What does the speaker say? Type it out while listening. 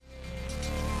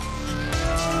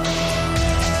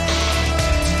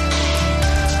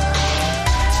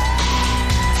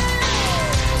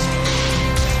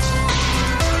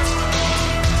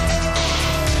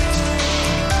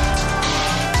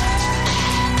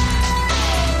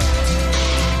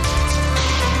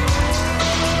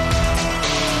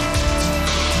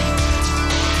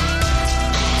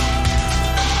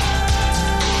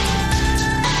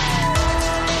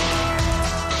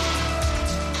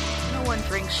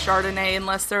Chardonnay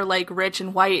unless they're like rich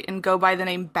and white and go by the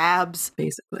name Babs.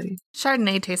 Basically.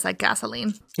 Chardonnay tastes like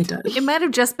gasoline. It does. It might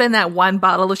have just been that one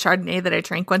bottle of Chardonnay that I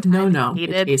drank one time. No.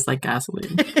 It tastes like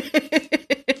gasoline.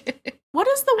 What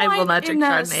is the I will wine not in drink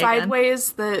Chardonnay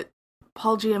Sideways that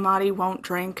Paul Giamatti won't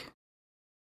drink?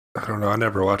 I don't know. I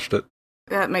never watched it.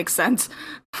 That makes sense.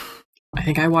 I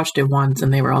think I watched it once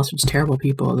and they were all such terrible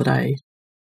people that I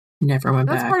never went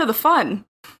That's back. part of the fun.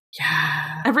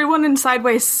 Yeah. Everyone in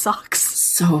Sideways sucks.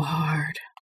 So hard.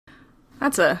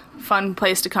 That's a fun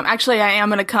place to come. Actually, I am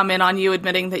going to come in on you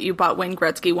admitting that you bought Wayne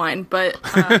Gretzky wine, but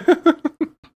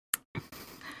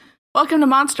welcome to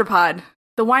Monster Pod,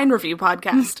 the wine review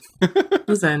podcast.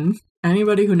 Listen,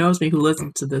 anybody who knows me who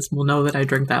listens to this will know that I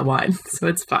drink that wine, so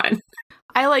it's fine.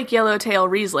 I like Yellowtail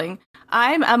Riesling.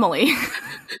 I'm Emily.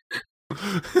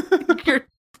 Your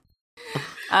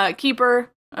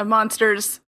keeper of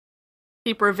monsters,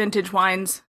 keeper of vintage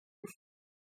wines,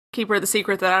 keeper of the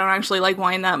secret that I don't actually like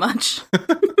wine that much.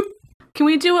 Can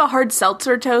we do a hard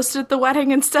seltzer toast at the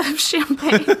wedding instead of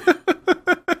champagne?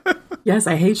 Yes,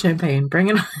 I hate champagne. Bring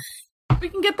it on. We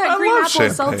can get that I green love apple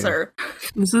champagne. seltzer.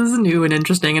 This is new and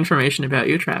interesting information about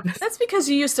you, Travis. That's because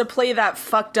you used to play that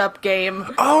fucked up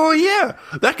game. Oh, yeah.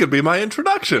 That could be my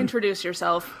introduction. Introduce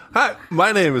yourself. Hi,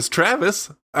 my name is Travis.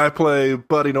 I play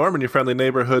Buddy Norman, your friendly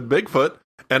neighborhood Bigfoot.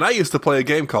 And I used to play a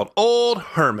game called Old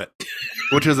Hermit,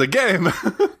 which is a game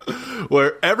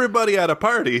where everybody at a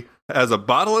party has a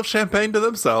bottle of champagne to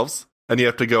themselves, and you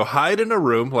have to go hide in a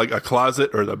room, like a closet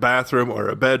or the bathroom or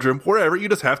a bedroom, wherever. You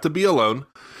just have to be alone,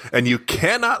 and you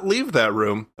cannot leave that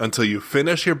room until you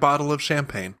finish your bottle of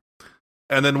champagne.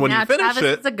 And then when now you finish Travis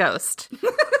it... is a ghost.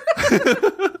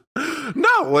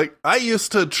 No, like, I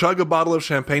used to chug a bottle of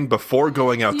champagne before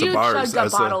going out to You bars.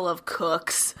 chugged a bottle of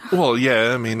Cook's. Well,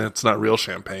 yeah, I mean, it's not real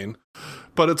champagne,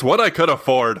 but it's what I could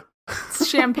afford. It's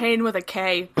champagne with a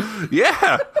K.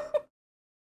 Yeah.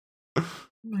 Oh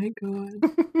my god.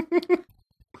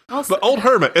 Also, But Old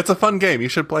Hermit, it's a fun game. You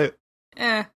should play it.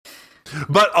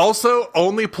 But also,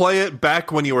 only play it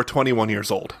back when you were 21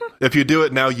 years old. If you do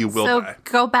it now, you will So die.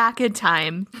 go back in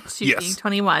time to Yes. being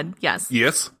 21. Yes.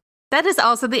 Yes. That is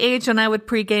also the age when I would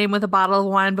pregame with a bottle of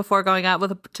wine before going out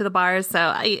to the bars. So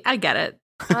I get it.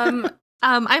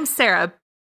 I'm Sarah,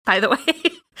 by the way.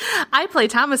 I play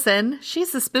Thomason.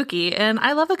 She's the spooky, and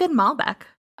I love a good Malbec.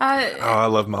 Oh, I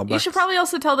love Malbec. You should probably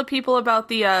also tell the people about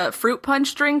the fruit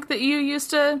punch drink that you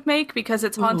used to make because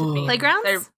it's haunted me.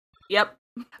 Playgrounds? Yep.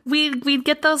 We'd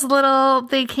get those little,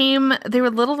 they were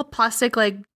little plastic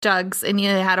like jugs, and you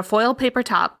had a foil paper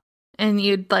top, and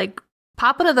you'd like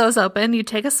pop one of those open, you'd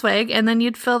take a swig, and then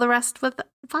you'd fill the rest with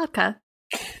vodka.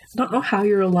 I don't know how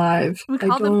you're alive. We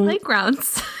called them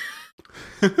playgrounds.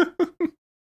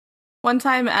 One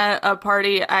time at a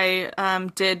party, I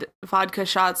did vodka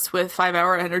shots with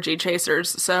 5-hour energy chasers,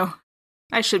 so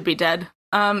I should be dead.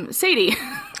 Sadie.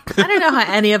 I don't know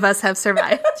how any of us have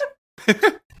survived.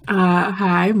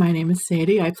 Hi, my name is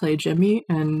Sadie. I play Jimmy,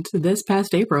 and this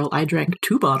past April, I drank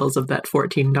 2 bottles of that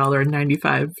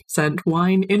 $14.95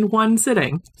 wine in one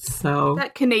sitting. So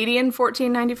That Canadian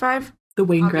 $14.95? the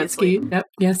Wayne obviously. Gretzky. Yep,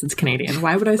 yes, it's Canadian.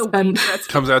 Why would I spend?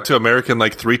 Comes out to American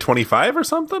like $3.25 or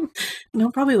something? No,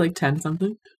 probably like 10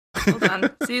 something. Hold on.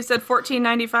 So you said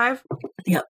 $14.95?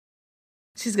 Yep.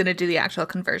 She's going to do the actual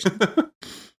conversion.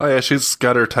 Oh, yeah, she's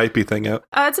got her typey thing out.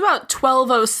 It's about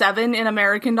 $12.07 in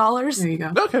American dollars. There you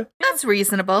go. Okay. That's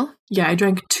reasonable. Yeah, I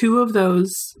drank 2 of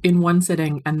those in one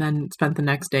sitting, and then spent the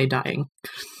next day dying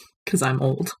because I'm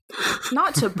old.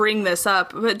 Not to bring this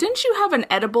up, but didn't you have an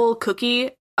edible cookie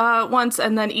once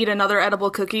and then eat another edible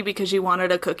cookie because you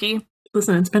wanted a cookie?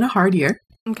 Listen, it's been a hard year.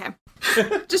 Okay.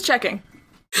 Just checking.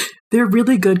 They're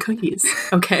really good cookies,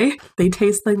 okay? They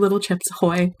taste like little Chips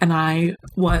Ahoy, and I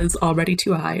was already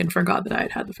too high and forgot that I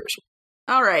had had the first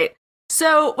one. All right.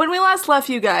 So when we last left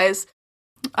you guys,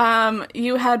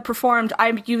 you had performed,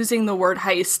 I'm using the word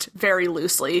heist very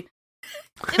loosely.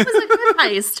 It was a good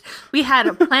heist. We had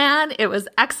a plan. It was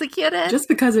executed. Just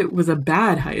because it was a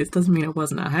bad heist doesn't mean it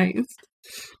wasn't a heist.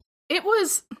 It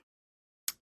was...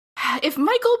 If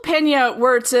Michael Pena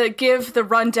were to give the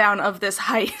rundown of this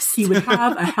heist... He would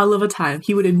have a hell of a time.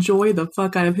 He would enjoy the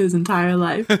fuck out of his entire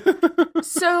life.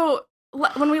 So,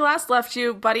 when we last left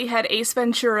you, Buddy had Ace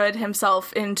Ventura'd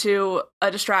himself into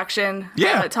a distraction.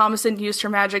 Yeah. Thomason used her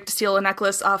magic to steal a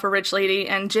necklace off a rich lady,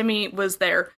 and Jimmy was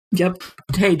there. Yep.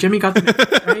 Hey, Jimmy got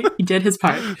the right? He did his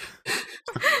part.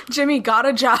 Jimmy got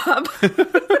a job.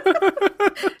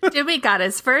 Jimmy got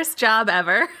his first job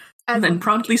ever. And then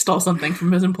promptly stole something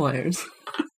from his employers.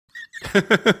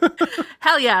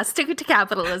 Hell yeah, stick to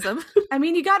capitalism. I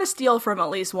mean, you gotta steal from at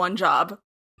least one job.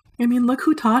 I mean, look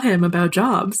who taught him about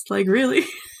jobs. Like, really?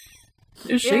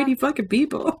 They're shady fucking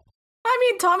people. I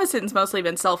mean, Thomason's mostly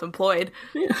been self-employed.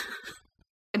 Yeah.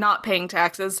 And not paying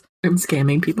taxes. And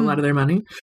scamming people out of their money.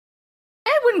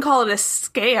 I wouldn't call it a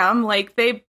scam. Like,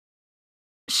 I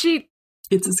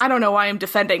don't know why I'm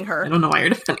defending her. I don't know why you're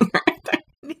defending her either.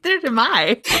 Neither am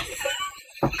I.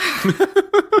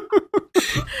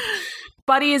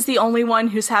 Buddy is the only one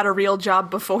who's had a real job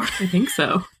before. I think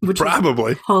so. Which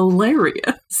Probably. is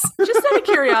hilarious. Just out of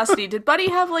curiosity, did Buddy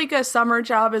have like a summer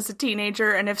job as a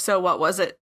teenager? And if so, what was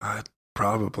it?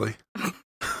 Probably.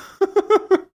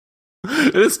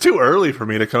 It is too early for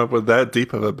me to come up with that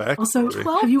deep of a backstory.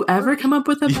 Also, have you ever come up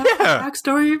with a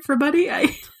backstory for Buddy?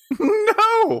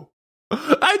 No!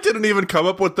 I didn't even come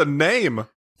up with the name.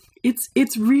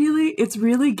 It's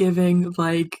really giving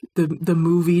like the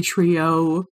movie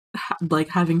trio, like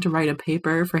having to write a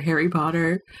paper for Harry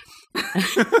Potter.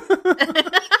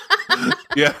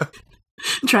 Yeah.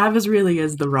 Travis really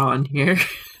is the Ron here.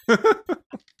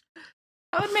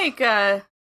 I would make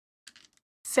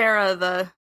Sarah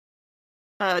the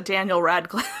Daniel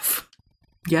Radcliffe.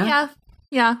 Yeah,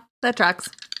 that tracks.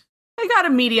 I got a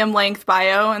medium length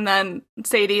bio, and then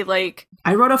Sadie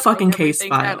I wrote a fucking case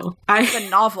file. It's a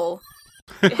novel.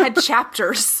 It had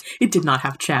chapters. It did not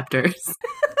have chapters.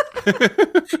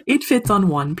 It fits on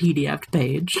one PDF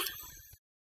page.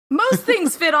 Most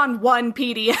things fit on one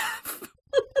PDF.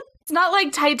 It's not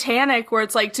like Titanic, where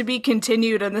it's like to be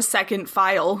continued in the second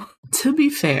file. To be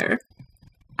fair,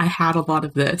 I had a lot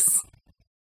of this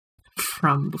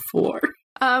from before.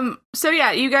 So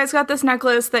yeah, you guys got this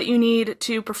necklace that you need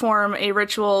to perform a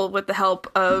ritual with the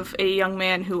help of a young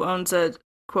man who owns a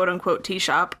quote-unquote tea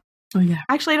shop. Oh yeah.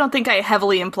 Actually, I don't think I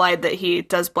heavily implied that he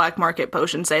does black market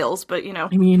potion sales, but you know.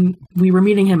 I mean, we were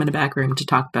meeting him in a back room to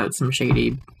talk about some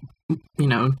shady,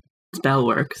 spell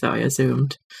work, so I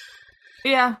assumed.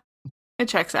 Yeah, it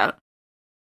checks out.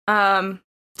 So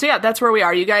yeah, that's where we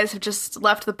are. You guys have just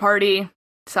left the party,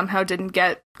 somehow didn't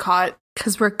get caught.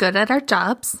 Because we're good at our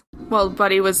jobs. Well,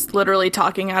 Buddy was literally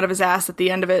talking out of his ass at the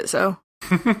end of it, so.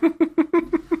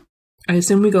 I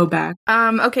assume we go back.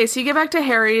 Okay, so you get back to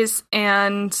Harry's,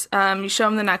 and you show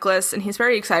him the necklace, and he's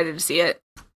very excited to see it.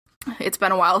 It's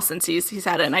been a while since he's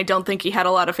had it, and I don't think he had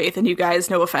a lot of faith in you guys,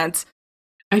 no offense.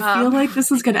 I feel like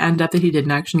this is going to end up that he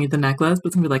didn't actually need the necklace, but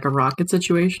it's going to be like a Rocket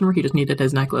situation where he just needed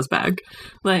his necklace back.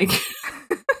 Like...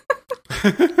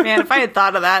 Man, if I had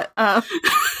thought of that...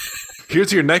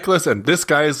 Here's your necklace and this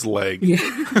guy's leg. Yeah.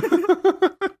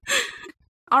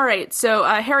 All right, so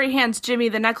Harry hands Jimmy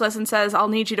the necklace and says, I'll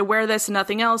need you to wear this and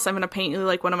nothing else. I'm going to paint you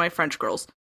like one of my French girls.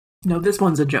 No, this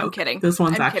one's a joke. I'm kidding. This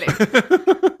one's I'm actually...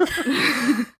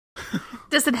 kidding.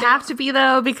 Does it have to be,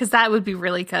 though? Because that would be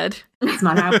really good. It's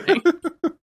not happening.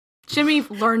 Jimmy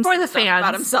learns For the stuff fans.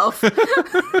 about himself.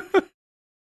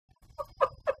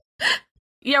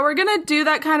 Yeah, we're going to do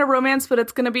that kind of romance, but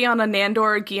it's going to be on a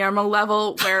Nandor Guillermo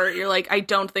level where you're like, I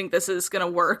don't think this is going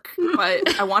to work,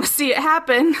 but I want to see it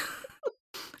happen.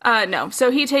 No.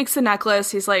 So he takes the necklace.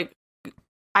 He's like,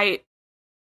 I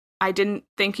didn't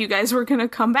think you guys were going to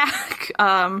come back.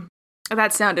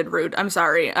 That sounded rude. I'm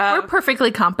sorry. We're perfectly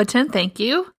competent, thank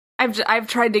you. I've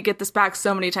tried to get this back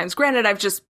so many times. Granted, I've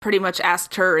just pretty much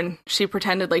asked her, and she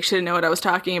pretended like she didn't know what I was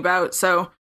talking about, so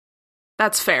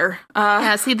that's fair.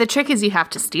 Yeah, see, the trick is you have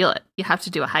to steal it. You have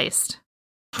to do a heist.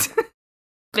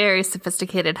 Very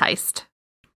sophisticated heist.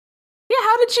 Yeah,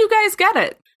 how did you guys get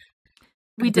it?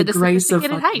 We did a grace of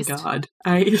sophisticated heist. God.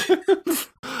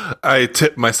 I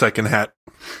tip my second hat.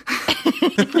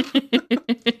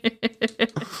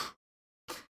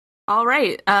 All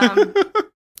right.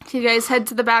 You guys head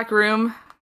to the back room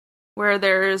where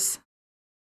there's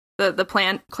the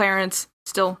plant Clarence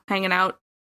still hanging out.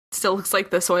 Still looks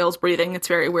like the soil's breathing. It's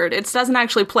very weird. It doesn't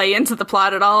actually play into the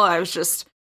plot at all. I was just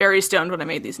very stoned when I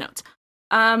made these notes.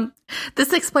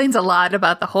 This explains a lot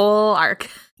about the whole arc.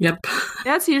 Yep.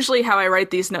 That's usually how I write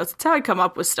these notes. It's how I come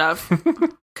up with stuff.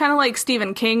 Kind of like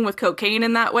Stephen King with cocaine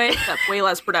in that way. That's way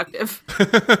less productive.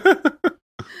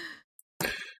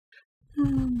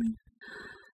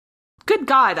 Good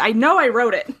God, I know I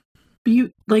wrote it.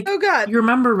 You Oh God, you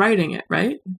remember writing it,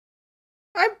 right?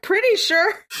 I'm pretty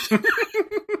sure.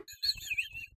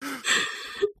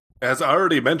 As I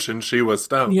already mentioned, she was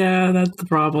stoned. Yeah, that's the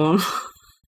problem.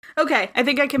 Okay, I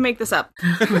think I can make this up.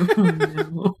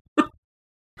 Oh,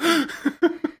 no.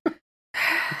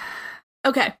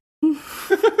 Okay.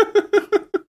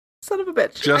 Son of a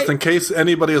bitch. Just in case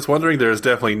anybody is wondering, there is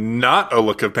definitely not a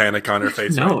look of panic on her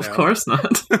face right No, now. of course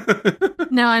not.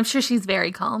 No, I'm sure she's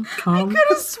very calm. Calm. I could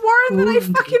have sworn that I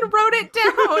fucking wrote it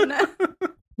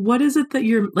down. What is it that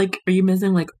you're like? Are you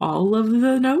missing like all of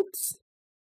the notes?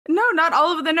 No, not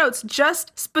all of the notes.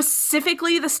 Just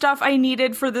specifically the stuff I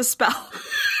needed for this spell.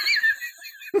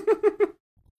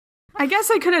 I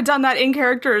guess I could have done that in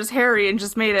character as Harry and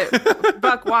just made it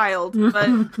buck wild, but...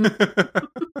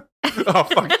 Oh,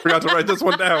 fuck, I forgot to write this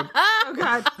one down. Oh,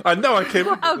 God. I know I came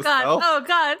up with this spell. Oh,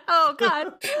 God. Oh,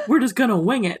 God. We're just gonna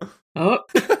wing it. Oh.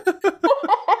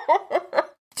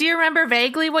 Do you remember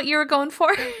vaguely what you were going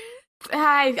for?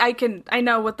 I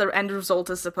know what the end result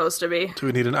is supposed to be. Do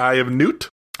we need an Eye of Newt?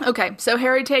 Okay, so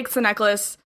Harry takes the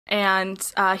necklace, and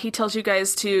he tells you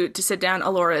guys to sit down.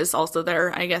 Alora is also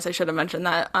there. I guess I should have mentioned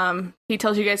that. He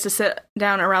tells you guys to sit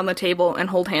down around the table and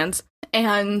hold hands.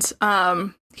 And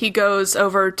he goes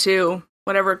over to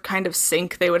whatever kind of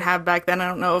sink they would have back then. I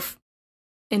don't know if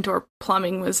indoor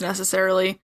plumbing was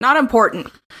necessarily... Not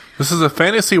important. This is a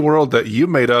fantasy world that you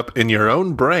made up in your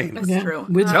own brain. That's true.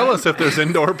 Tell us if there's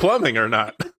indoor plumbing or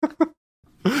not.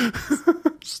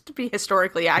 Just to be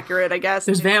historically accurate, I guess.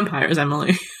 There's vampires,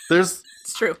 Emily. It's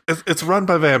true. It's run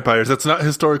by vampires. It's not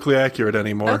historically accurate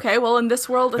anymore. Okay, well, in this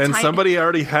world... somebody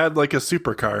already had, like, a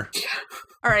supercar.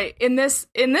 All right, in this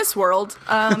world...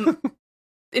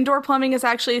 Indoor plumbing is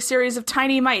actually a series of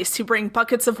tiny mice who bring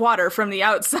buckets of water from the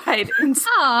outside.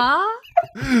 Aww.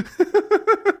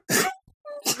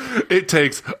 It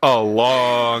takes a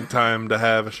long time to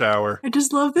have a shower. I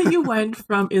just love that you went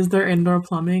from is there indoor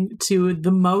plumbing to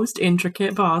the most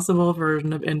intricate possible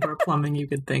version of indoor plumbing you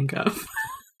could think of.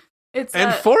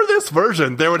 And for this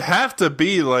version, there would have to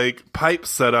be, like, pipes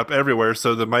set up everywhere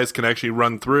so the mice can actually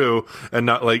run through and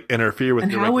not, like, interfere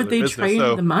with your regular business. And how would they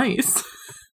train the mice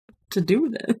to do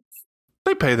this?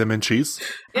 They pay them in cheese.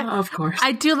 Yeah, of course.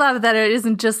 I do love that it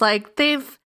isn't just like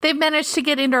they've managed to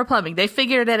get indoor plumbing. They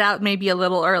figured it out maybe a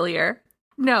little earlier.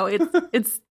 No,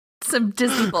 it's some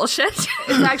Disney bullshit.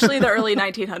 It's actually the early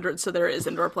 1900s, so there is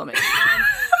indoor plumbing.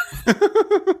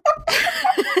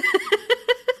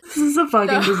 This is a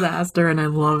fucking disaster, and I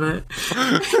love it.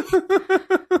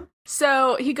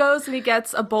 So he goes and he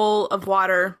gets a bowl of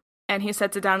water, and he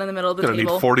sets it down in the middle of the table.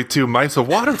 Gonna need 42 mice of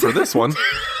water for this one.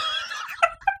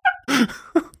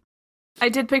 I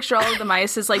did picture all of the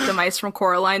mice as like the mice from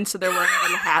Coraline, so they're wearing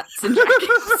little hats and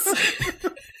jackets.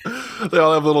 They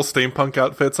all have little steampunk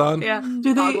outfits on. Yeah.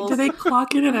 Do they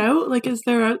clock in and out? Like, is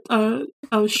there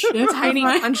a shift? Tiny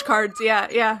punch cards,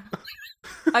 yeah.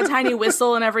 A tiny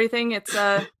whistle and everything. It's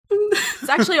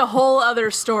actually a whole other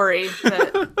story.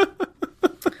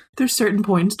 There's certain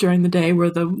points during the day where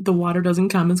the water doesn't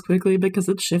come as quickly because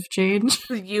it's shift change.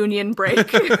 The union break.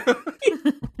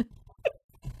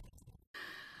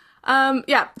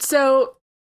 So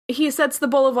he sets the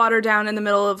bowl of water down in the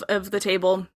middle of the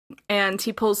table, and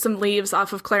he pulls some leaves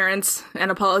off of Clarence and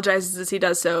apologizes as he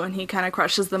does so, and he kind of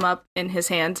crushes them up in his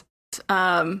hand.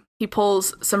 He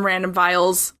pulls some random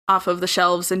vials off of the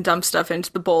shelves and dumps stuff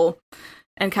into the bowl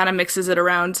and kind of mixes it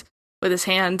around with his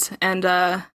hand, and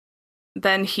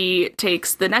then he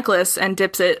takes the necklace and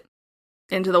dips it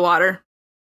into the water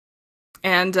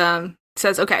and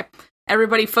says, okay,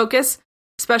 everybody focus,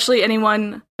 especially any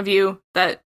one of you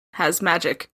that has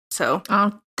magic. So,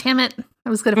 oh, damn it. I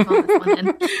was going to phone this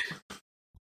one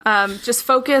in. Just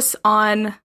focus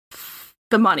on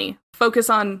the money. Focus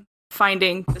on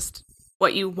finding just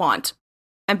what you want.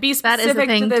 And be specific. That is the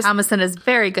thing to this. Thomason is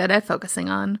very good at focusing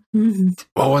on. Mm-hmm.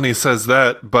 Well, when he says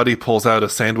that, Buddy pulls out a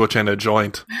sandwich and a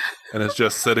joint and is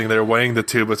just sitting there weighing the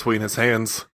two between his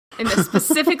hands. And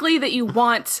specifically that you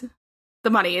want the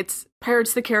money. It's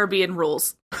Pirates of the Caribbean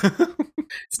rules.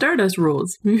 Stardust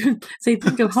rules. Say,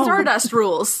 think of home. Stardust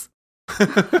rules.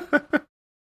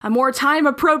 A more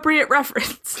time-appropriate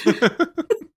reference.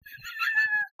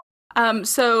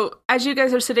 So, as you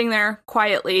guys are sitting there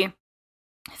quietly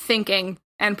thinking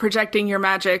and projecting your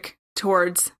magic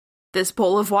towards this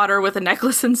bowl of water with a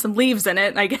necklace and some leaves in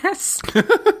it, I guess.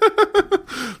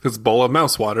 This bowl of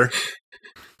mouse water.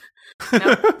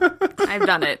 Nope, I've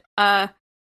done it.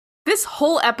 This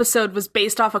whole episode was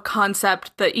based off a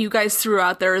concept that you guys threw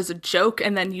out there as a joke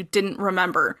and then you didn't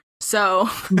remember. So,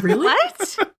 really?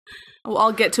 What? Well,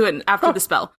 I'll get to it after the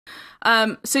spell.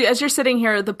 So as you're sitting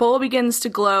here, the bowl begins to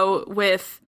glow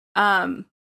with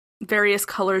various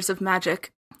colors of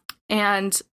magic.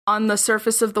 And on the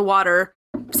surface of the water,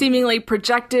 seemingly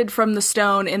projected from the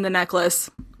stone in the necklace,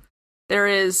 there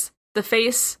is the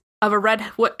face of a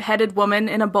red-headed woman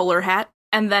in a bowler hat.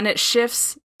 And then it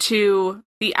shifts to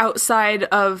the outside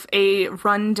of a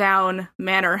rundown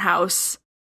manor house.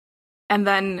 And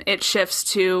then it shifts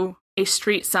to a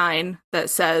street sign that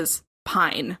says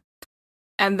Pine.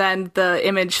 And then the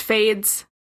image fades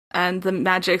and the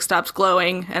magic stops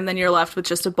glowing, and then you're left with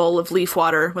just a bowl of leaf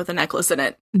water with a necklace in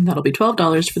it. And that'll be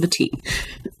 $12 for the tea.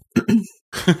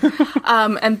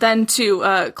 And then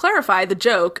to clarify the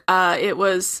joke, it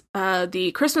was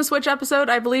the Christmas Witch episode,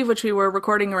 I believe, which we were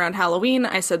recording around Halloween.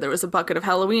 I said there was a bucket of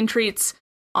Halloween treats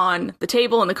on the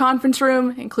table in the conference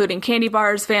room, including candy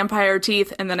bars, vampire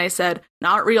teeth, and then I said,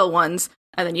 not real ones.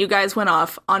 And then you guys went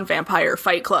off on Vampire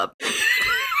Fight Club.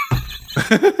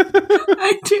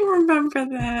 I do remember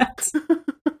that.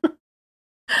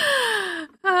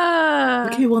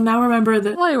 Okay, well now remember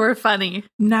that. Boy, we're funny.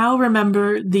 Now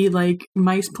remember the like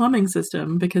mice plumbing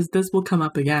system because this will come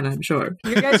up again, I'm sure.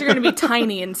 You guys are going to be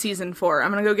tiny in season 4.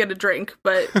 I'm going to go get a drink,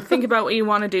 but think about what you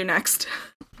want to do next.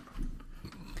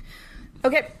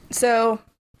 Okay, so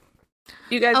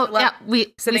you guys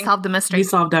we solved the mystery. We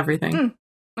solved everything.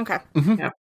 Okay. Mm-hmm. Yeah.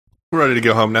 We're ready to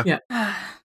go home now. Yeah.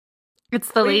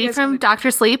 It's the lady from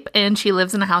Dr. Sleep, and she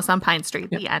lives in a house on Pine Street.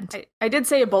 Yep. The end. I did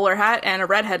say a bowler hat and a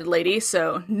redheaded lady,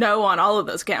 so no on all of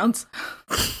those counts.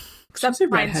 Except She's a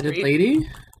Pine redheaded Street. lady.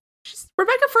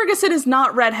 Rebecca Ferguson is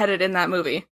not redheaded in that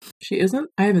movie. She isn't?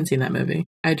 I haven't seen that movie.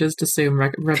 I just assume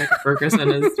Rebecca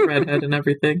Ferguson is redhead and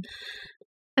everything.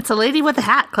 It's a lady with a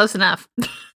hat. Close enough.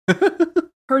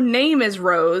 Her name is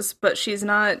Rose, but she's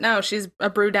not. No, she's a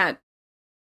brunette.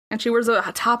 And she wears a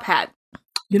top hat.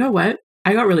 You know what?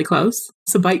 I got really close,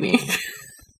 so bite me.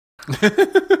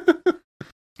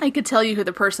 I could tell you who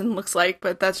the person looks like,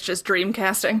 but that's just dream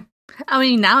casting. I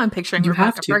mean, now I'm picturing You Rebecca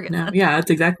have to Ferguson. now. Yeah, that's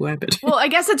exactly what I pictured. Well, I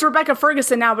guess it's Rebecca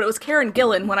Ferguson now, but it was Karen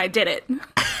Gillan when I did it.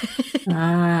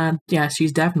 Yeah,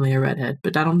 she's definitely a redhead,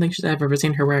 but I don't think I've ever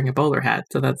seen her wearing a bowler hat,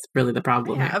 so that's really the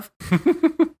problem I here. have.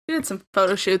 We did some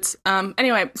photo shoots.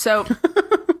 Anyway, so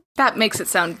that makes it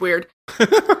sound weird.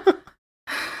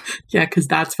 Yeah, because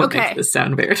that's what Okay. makes this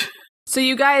sound weird. So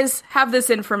you guys have this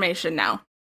information now.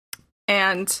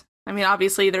 And, I mean,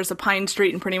 obviously there's a Pine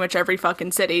Street in pretty much every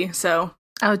fucking city, so...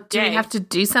 Oh, do Yay. we have to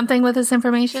do something with this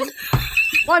information?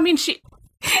 Well, I mean, she...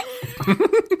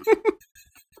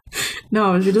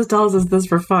 No, she just tells us this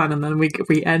for fun, and then we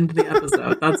end the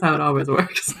episode. That's how it always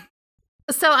works.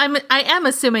 So I am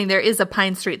assuming there is a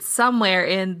Pine Street somewhere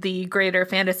in the greater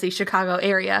fantasy Chicago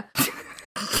area.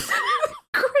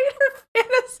 Greater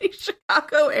Fantasy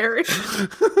Chicago area.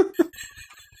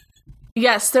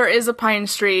 Yes, there is a Pine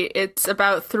Street. It's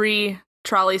about 3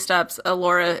 trolley stops.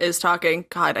 Alora is talking.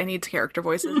 God, I need character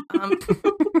voices.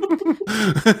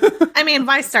 I mean,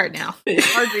 why start now?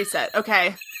 Hard reset.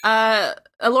 Okay.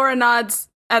 Alora nods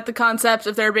at the concept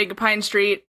of there being a Pine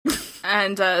Street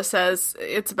and says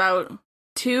it's about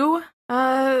 2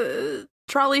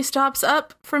 trolley stops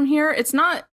up from here. It's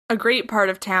not a great part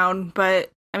of town, but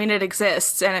I mean, it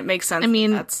exists and it makes sense. I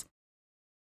mean, that's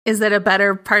is it a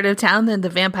better part of town than the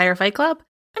Vampire Fight Club?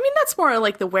 I mean, that's more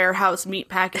like the warehouse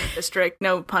meatpacking district.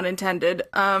 No pun intended.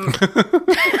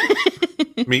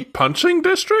 Meat punching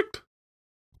district?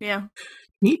 Yeah.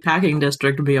 Meatpacking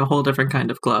district would be a whole different kind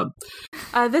of club.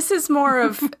 This is more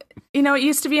of, it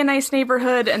used to be a nice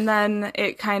neighborhood and then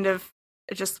it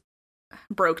just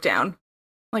broke down.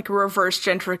 Like reverse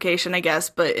gentrification, I guess,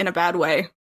 but in a bad way.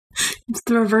 It's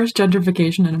the reverse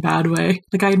gentrification in a bad way.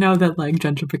 Like, I know that, like,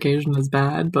 gentrification is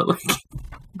bad, but, like,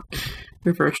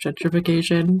 reverse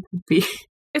gentrification would be...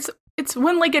 It's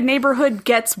when, like, a neighborhood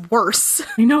gets worse.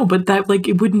 I know, but that, like,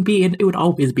 it would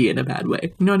always be in a bad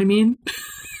way. You know what I mean?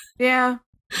 Yeah.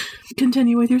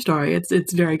 Continue with your story.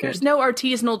 It's very good. There's no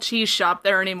artisanal cheese shop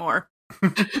there anymore.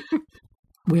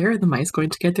 Where are the mice going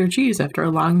to get their cheese after a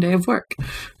long day of work?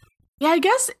 Yeah, I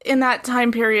guess in that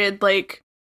time period, like,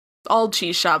 all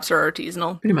cheese shops are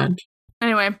artisanal. Pretty much.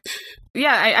 Anyway,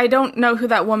 yeah, I don't know who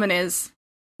that woman is,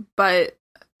 but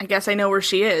I guess I know where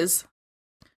she is.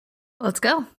 Let's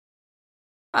go.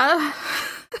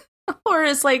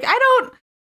 Laura's like,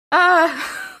 that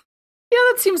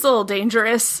seems a little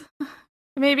dangerous.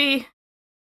 Maybe.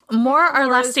 More or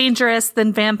Laura's- less dangerous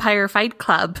than Vampire Fight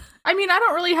Club. I mean, I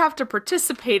don't really have to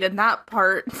participate in that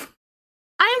part.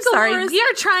 I'm sorry, Dolores- we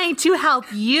are trying to help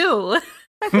you.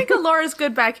 I think Alora's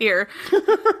good back here.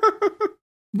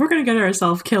 We're going to get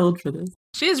ourselves killed for this.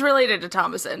 She is related to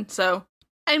Thomason, so.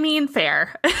 I mean,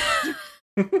 fair.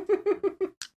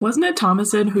 Wasn't it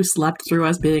Thomason who slept through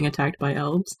us being attacked by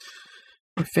elves?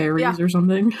 Or fairies Yeah. or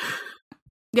something?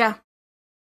 Yeah.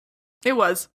 It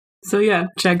was. So yeah,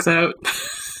 checks out.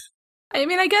 I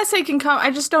mean, I guess I can come.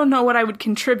 I just don't know what I would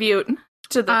contribute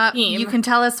to the team. You can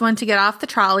tell us when to get off the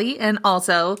trolley, and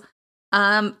also,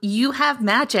 you have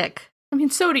magic. I mean,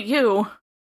 so do you.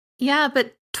 Yeah,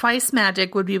 but twice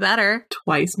magic would be better.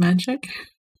 Twice magic?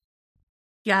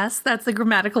 Yes, that's the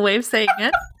grammatical way of saying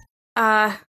it.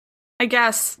 I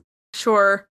guess.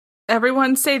 Sure.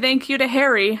 Everyone say thank you to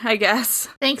Harry, I guess.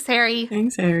 Thanks, Harry.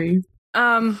 Thanks, Harry.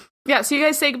 Yeah, so you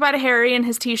guys say goodbye to Harry and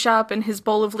his tea shop and his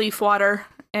bowl of leaf water.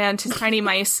 and his tiny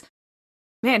mice.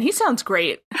 Man, he sounds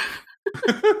great.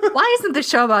 Why isn't the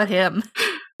show about him?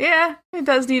 Yeah, it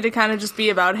does need to kind of just be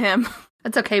about him.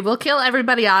 That's okay. We'll kill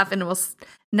everybody off, and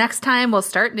next time we'll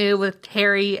start new with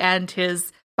Harry and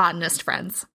his botanist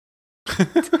friends.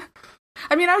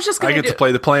 I mean, I was just going I get to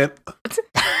play the plant.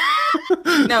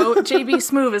 No, JB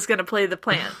Smoove is going to play the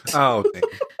plant. Oh, dang.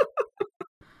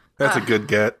 That's a good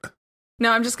get.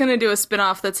 No, I'm just going to do a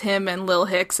spinoff that's him and Lil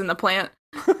Hicks in the plant.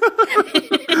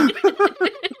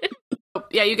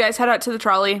 Yeah, you guys head out to the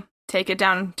trolley. Take it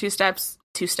down 2 stops.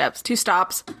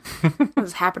 What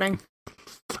is happening?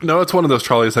 No, it's one of those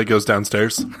trolleys that goes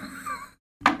downstairs.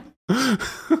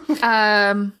 What's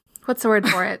the word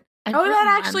for it? Oh,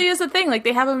 that actually is a thing. Like,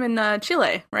 they have them in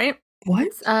Chile, right? What?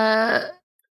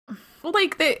 Well,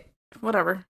 like,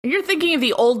 whatever. You're thinking of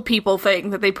the old people thing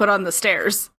that they put on the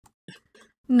stairs,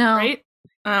 No. right?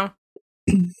 Oh.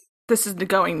 This is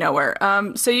going nowhere.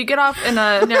 So you get off in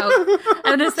a... No.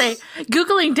 I'm going to say,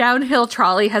 Googling downhill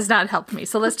trolley has not helped me,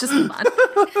 so let's just move on.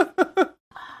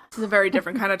 This is a very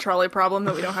different kind of trolley problem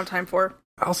that we don't have time for.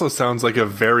 Also sounds like a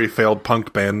very failed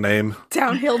punk band name.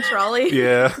 Downhill trolley?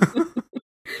 Yeah.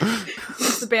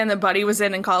 It's the band that Buddy was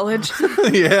in college.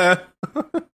 Yeah.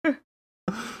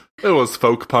 It was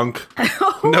folk punk.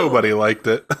 Nobody liked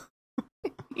it.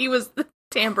 He was the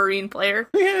tambourine player.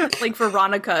 Yeah. Like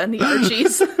Veronica and the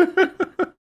Archies.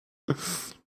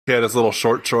 He had his little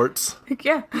shorts.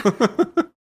 Yeah.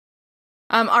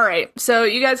 All right. So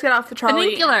you guys get off the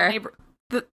trolley. Funicular.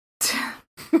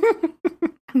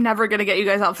 I'm never gonna get you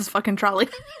guys off this fucking trolley.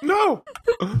 No.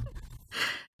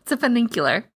 It's a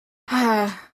funicular.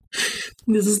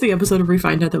 This is the episode where we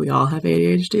find out that we all have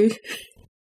ADHD.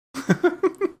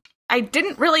 I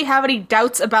didn't really have any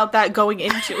doubts about that going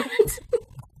into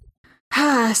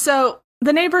it. So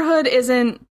the neighborhood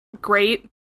isn't great.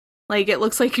 Like, it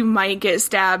looks like you might get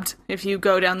stabbed if you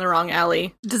go down the wrong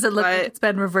alley. Does it look like it's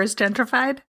been reverse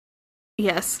gentrified?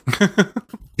 Yes.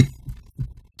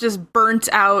 Just burnt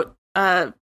out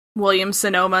Williams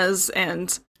Sonomas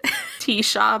and tea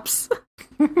shops.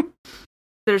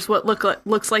 There's what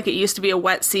looks like it used to be a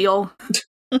wet seal.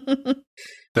 Then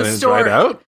it dried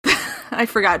out? I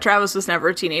forgot. Travis was never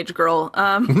a teenage girl.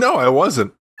 No, I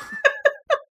wasn't.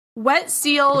 Wet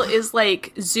seal is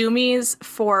like Zoomies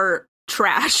for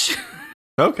trash.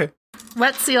 Okay.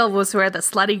 Wet seal was where the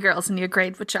slutty girls in your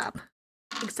grade would shop.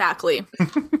 Exactly.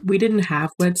 We didn't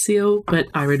have Wet Seal, but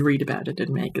I would read about it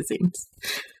in magazines.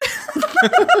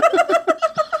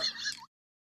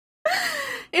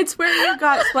 It's where you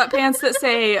got sweatpants that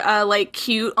say, like,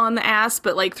 cute on the ass,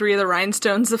 but, like, 3 of the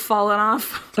rhinestones have fallen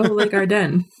off. Oh, like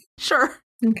Ardennes. Sure.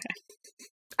 Okay.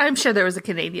 I'm sure there was a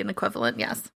Canadian equivalent,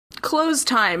 yes. Close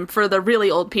time for the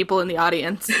really old people in the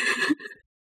audience.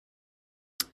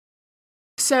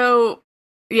 So,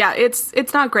 yeah,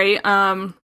 it's not great,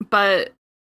 but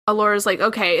Alora's like,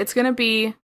 okay, it's gonna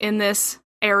be in this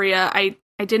area. I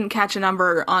didn't catch a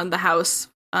number on the house,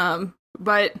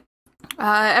 but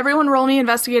everyone roll me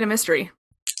investigate a mystery.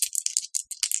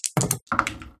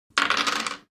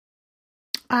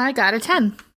 I got a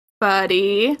 10.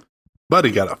 Buddy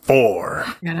got a 4.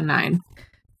 I got a 9.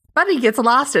 Buddy gets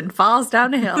lost and falls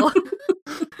down a hill.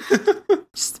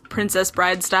 Just Princess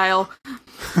Bride style.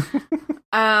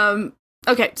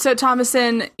 Okay, so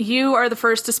Thomason, you are the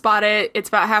first to spot it. It's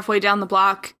about halfway down the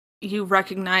block. You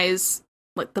recognize,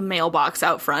 like, the mailbox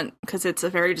out front, because it's a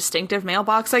very distinctive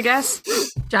mailbox, I guess.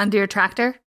 John Deere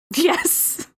tractor?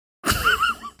 Yes.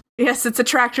 Yes, it's a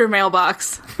tractor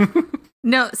mailbox.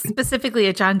 No, specifically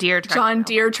a John Deere tractor. John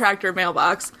Deere tractor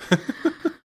mailbox.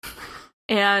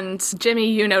 And Jimmy,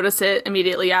 you notice it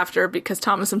immediately after because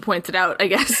Thomason points it out, I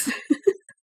guess.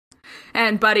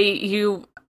 And Buddy, you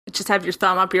just have your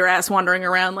thumb up your ass wandering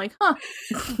around like, huh.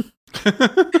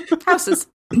 Houses.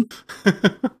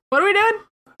 What are we doing?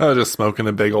 I was just smoking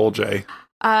a big old J.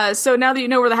 So now that you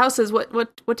know where the house is, what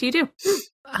do you do?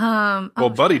 Well,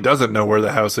 Buddy doesn't know where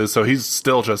the house is, so he's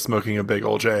still just smoking a big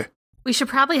old J. We should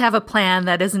probably have a plan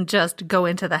that isn't just go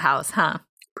into the house, huh?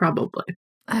 Probably.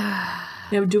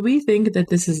 Now, do we think that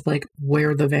this is, like,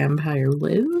 where the vampire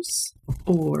lives?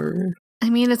 Or... I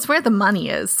mean, it's where the money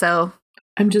is, so...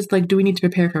 I'm just like, do we need to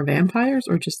prepare for vampires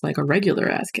or just, like, a regular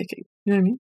ass-kicking? You know what I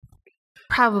mean?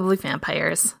 Probably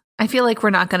vampires. I feel like we're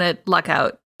not going to luck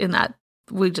out in that.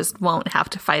 We just won't have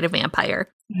to fight a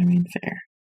vampire. I mean, fair.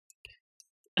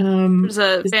 There's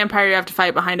a vampire you have to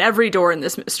fight behind every door in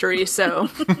this mystery, so...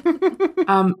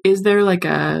 Is there, like,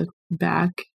 a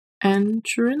back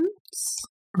entrance?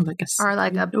 Or like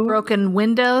a door? Broken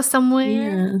window somewhere?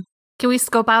 Yeah. Can we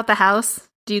scope out the house?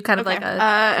 Do you kind of Okay. like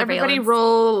a everybody surveillance?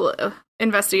 roll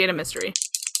investigate a mystery.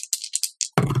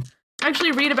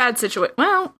 Actually, read a bad situation.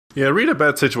 Well, Yeah, read a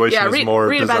bad situation Yeah, is more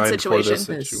read a bad designed for this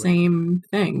situation. The situation. same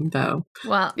thing, though.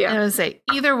 Well, Yeah. I would say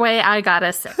either way, I got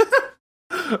a 6.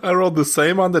 I rolled the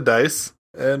same on the dice,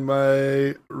 and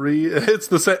it's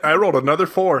the same. I rolled another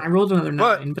 4. I rolled another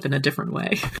But- 9, but in a different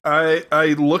way.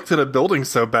 I looked at a building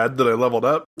so bad that I leveled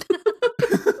up.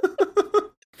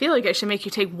 I feel like I should make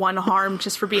you take 1 harm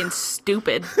just for being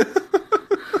stupid.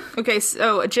 Okay,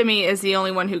 so Jimmy is the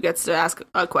only one who gets to ask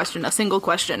a question, a single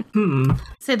question.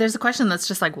 Say, there's a question that's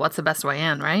just like, what's the best way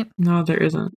in, right? No, there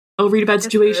isn't. Oh, read a bad Yes,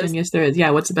 there situation. is. Yes, there is. Yeah,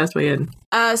 what's the best way in?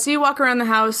 So you walk around the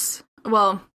house.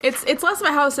 Well, it's less of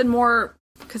a house and more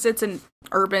because it's an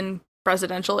urban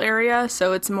residential area,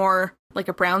 so it's more like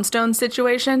a brownstone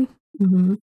situation.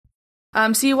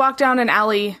 Mm-hmm. So you walk down an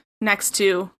alley next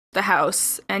to the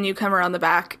house, and you come around the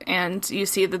back, and you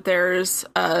see that there's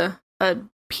a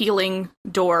peeling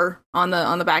door on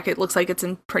the back. It looks like it's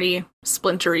in pretty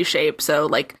splintery shape, so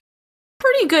like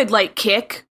pretty good like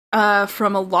kick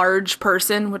from a large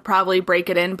person would probably break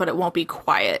it in, but it won't be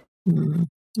quiet.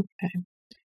 Okay.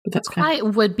 But that's kind of... I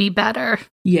would be better.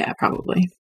 Yeah, probably.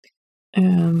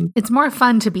 It's more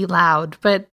fun to be loud,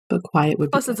 but But quiet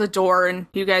would be... Plus, it's a door, and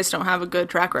you guys don't have a good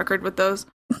track record with those.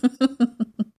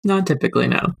 Not typically,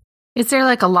 no. is there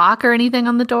like a lock or anything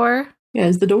on the door? Yeah,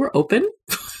 is the door open?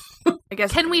 I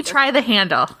guess. Can we try the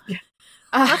handle?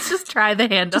 Uh, Let's just try the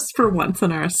handle. Just for once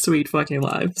in our sweet fucking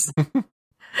lives.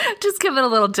 Just give it a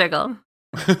little jiggle.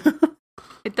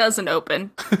 it doesn't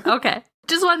open. Okay.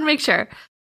 Just want to make sure.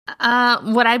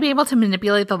 Would I be able to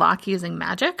manipulate the lock using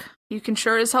magic? You can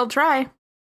sure as hell try.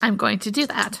 I'm going to do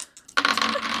that.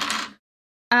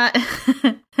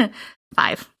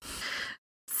 5.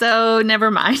 So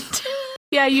never mind.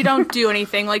 Yeah, you don't do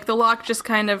anything. Like the lock just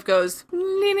kind of goes,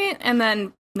 and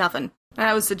then nothing.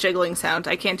 That was the jiggling sound.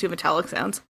 I can't do metallic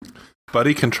sounds.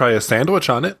 Buddy can try a sandwich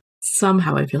on it.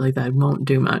 Somehow I feel like that won't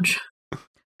do much.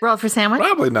 Roll for sandwich.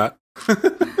 Probably not.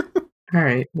 All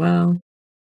right, well,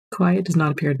 quiet does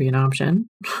not appear to be an option.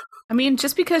 I mean,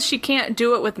 just because she can't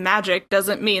do it with magic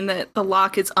doesn't mean that the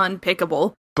lock is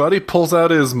unpickable. Buddy pulls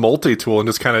out his multi-tool and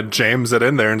just kind of jams it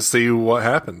in there and see what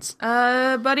happens.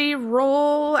 Buddy,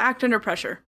 roll act under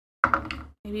pressure.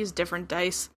 Maybe use different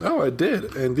dice. Oh, I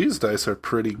did. And these dice are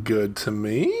pretty good to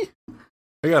me.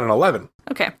 I got an 11.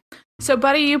 Okay. So,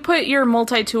 Buddy, you put your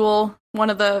multi-tool, one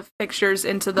of the fixtures,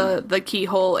 into the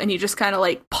keyhole, and you just kind of,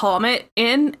 like, palm it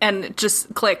in, and it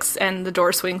just clicks, and the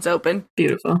door swings open.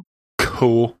 Beautiful.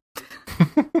 Cool.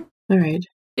 All right.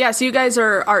 Yeah, so you guys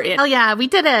are in. Oh yeah, we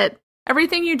did it.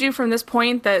 Everything you do from this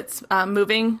point that's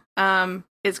moving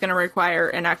is going to require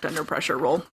an act under pressure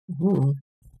roll. Ooh.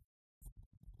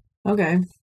 Okay.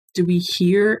 Do we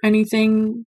hear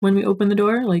anything when we open the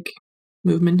door? Like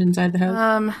movement inside the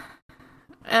house?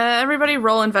 Everybody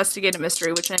roll investigate a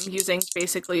mystery, which I'm using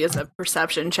basically as a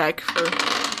perception check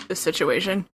for this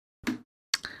situation.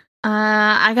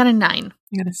 I got a 9.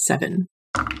 I got a 7.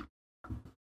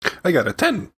 I got a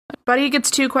 10. Buddy gets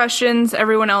 2 questions.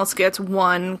 Everyone else gets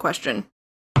 1 question.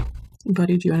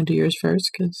 Buddy, do you want to do yours first?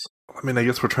 Because I mean, I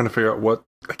guess we're trying to figure out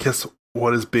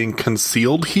what is being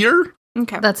concealed here?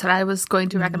 Okay. That's what I was going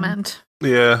to recommend.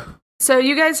 Yeah. So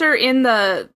you guys are in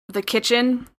the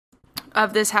kitchen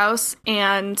of this house,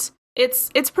 and it's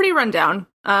pretty run down.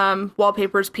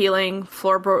 Wallpaper's peeling,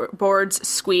 floorboards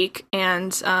squeak,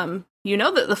 and you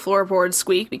know that the floorboards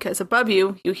squeak because above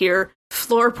you hear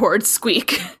floorboards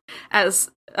squeak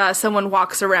as someone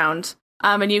walks around,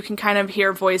 and you can kind of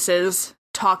hear voices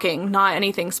talking, not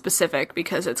anything specific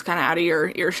because it's kind of out of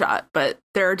your earshot, but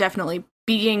there are definitely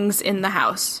beings in the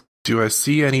house. Do I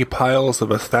see any piles of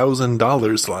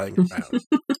 $1,000 lying around?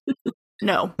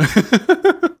 No.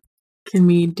 can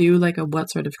we do like a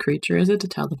what sort of creature is it to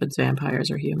tell if it's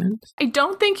vampires or humans? I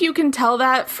don't think you can tell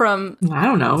that from I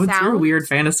don't know. It's your sounds. weird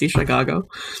fantasy Chicago.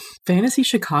 Fantasy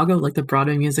Chicago, like the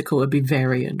Broadway musical, would be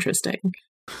very interesting.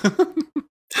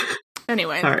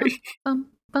 Anyway. Sorry. Bum,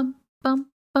 bum, bum,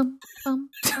 bum, bum,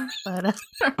 bum, ba-da.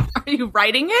 Are you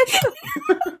writing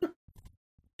it?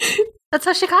 That's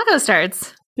how Chicago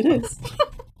starts. It is.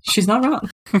 She's not wrong.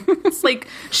 It's like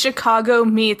Chicago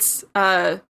meets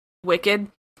Wicked.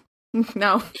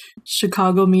 No.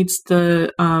 Chicago meets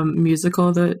the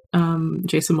musical that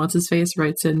Jason What's-His-Face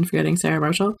writes in Forgetting Sarah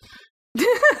Marshall.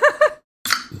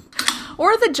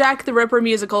 Or the Jack the Ripper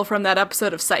musical from that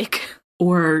episode of Psych.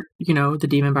 Or, the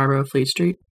Demon Barber of Fleet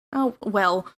Street. Oh,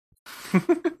 well.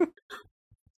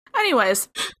 Anyways.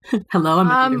 Hello, I'm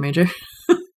a theater major.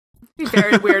 It'd be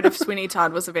very weird if Sweeney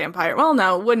Todd was a vampire. Well,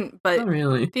 no, it wouldn't, but Not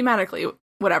really. thematically,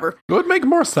 whatever. It would make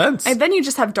more sense. And then you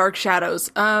just have dark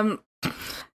shadows.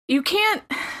 You can't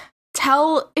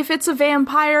tell if it's a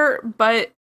vampire,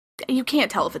 but you can't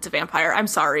tell if it's a vampire. I'm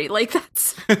sorry. Like,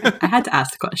 that's I had to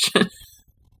ask the question.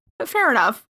 fair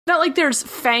enough. Not like there's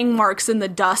fang marks in the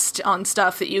dust on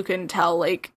stuff that you can tell.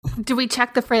 Like, Do we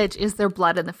check the fridge? Is there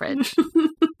blood in the fridge?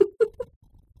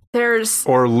 there's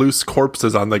Or loose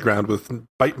corpses on the ground with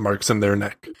bite marks in their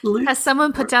neck. Has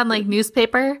someone put down like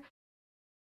newspaper?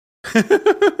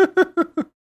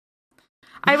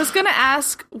 I was going to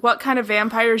ask what kind of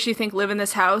vampires you think live in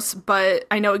this house, but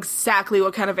I know exactly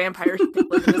what kind of vampires you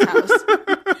think live in this house.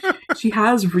 She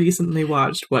has recently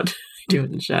watched What We Do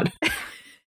in the Shed.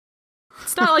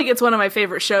 It's not like it's one of my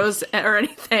favorite shows or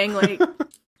anything. Like,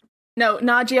 no,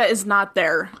 Nadia is not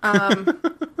there.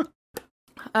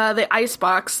 The ice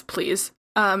box, please,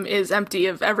 is empty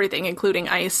of everything, including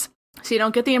ice. So you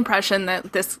don't get the impression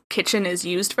that this kitchen is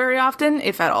used very often,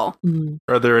 if at all. Mm.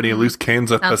 Are there any loose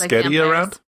cans of Sounds like Paschetti vampires.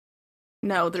 around?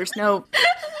 No, there's no...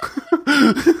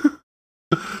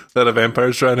 That a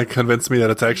vampire's trying to convince me that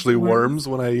it's actually worms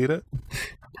when I eat it?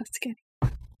 Pescatty. Is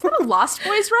that a Lost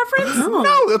Boys reference?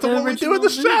 No, that's what we do in the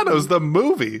original Shadows, the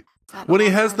movie. When he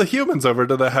has the humans over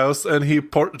to the house and he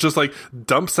just like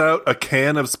dumps out a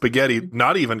can of spaghetti,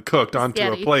 not even cooked, onto a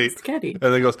Spaghetti. plate. Pescatty.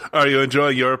 And then goes, "Are you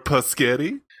enjoying your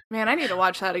Paschetti? Man, I need to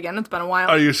watch that again. It's been a while.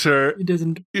 Are you sure It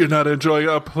doesn't. you're not enjoying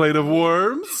a plate of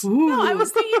worms?" No, I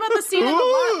was thinking about the scene in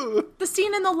Ooh. the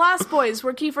scene in The Lost Boys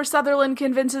where Kiefer Sutherland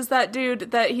convinces that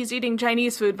dude that he's eating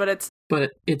Chinese food, but it's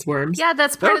But it's worms. Yeah,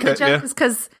 that's part of the Okay, joke yeah. is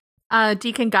because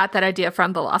Deacon got that idea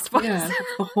from The Lost Boys. Yeah, that's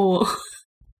the whole.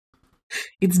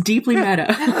 It's deeply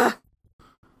meta.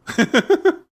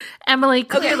 Emily,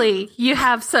 clearly you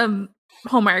have some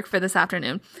homework for this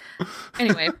afternoon.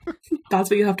 Anyway, That's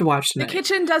what you have to watch the tonight.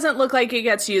 kitchen doesn't look like it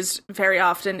gets used very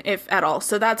often, if at all.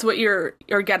 So that's what you're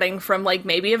getting from like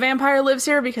maybe a vampire lives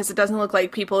here because it doesn't look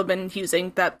like people have been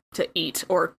using that to eat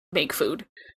or make food.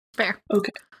 fair.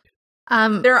 Okay.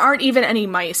 There aren't even any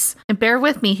mice. And bear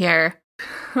with me here.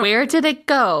 Where did it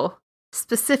go?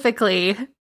 Specifically,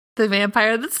 the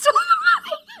vampire that stole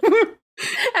the money.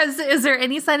 Is there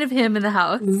any sign of him in the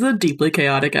house? This is a deeply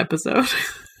chaotic episode.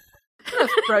 I'm gonna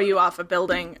throw you off a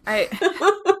building.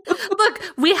 Look,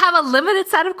 we have a limited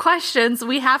set of questions.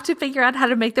 We have to figure out how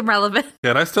to make them relevant.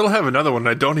 Yeah, and I still have another one.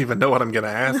 I don't even know what I'm going to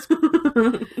ask.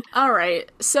 All right.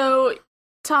 So,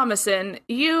 Thomason,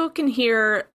 you can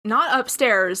hear, not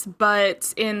upstairs,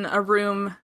 but in a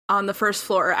room on the first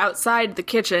floor outside the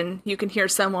kitchen, you can hear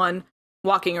someone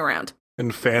walking around.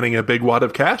 And fanning a big wad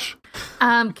of cash?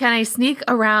 Can I sneak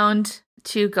around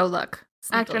to go look?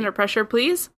 Act Sneakily. under pressure,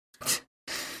 please.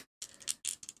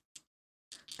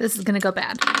 This is gonna go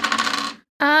bad.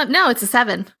 No, it's a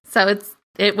 7. So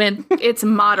it went. It's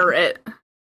moderate.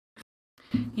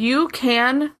 You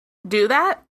can do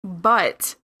that,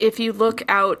 but if you look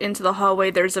out into the hallway,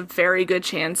 there's a very good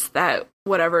chance that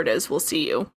whatever it is will see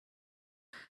you.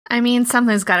 I mean,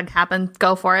 something's gotta happen.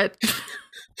 Go for it.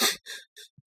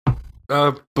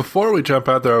 Before we jump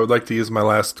out there, I would like to use my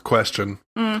last question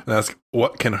and ask,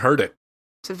 what can hurt it?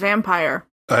 It's a vampire.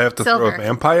 I have to Silver. throw a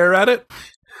vampire at it?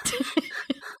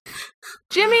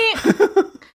 Jimmy,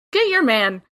 get your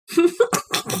man.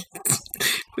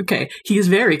 Okay, he's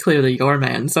very clearly your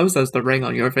man. So says the ring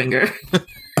on your finger.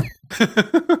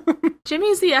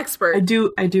 Jimmy's the expert. I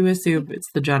do assume it's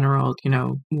the general,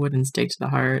 wooden stake to the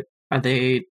heart. Are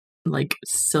they like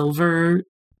silver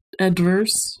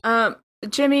adverse?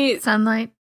 Jimmy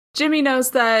Sunlight.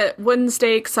 knows that wooden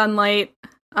stake, sunlight,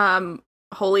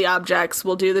 holy objects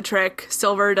will do the trick.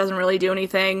 Silver doesn't really do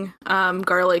anything.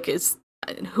 Garlic is,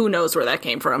 who knows where that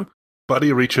came from.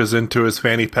 Buddy reaches into his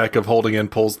fanny pack of holding and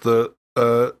pulls the,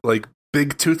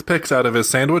 big toothpicks out of his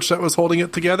sandwich that was holding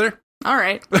it together. All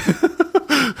right.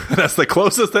 That's the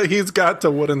closest that he's got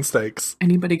to wooden stakes.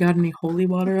 Anybody got any holy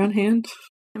water on hand?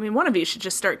 I mean, one of you should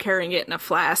just start carrying it in a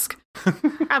flask.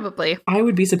 Probably. I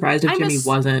would be surprised if I Jimmy miss-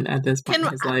 wasn't at this point Can-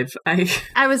 in his life.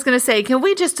 I was gonna say, can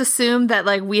we just assume that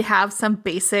like we have some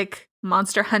basic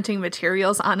monster hunting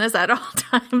materials on us at all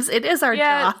times? It is our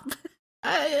Yeah.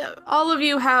 job. All of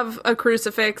you have a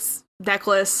crucifix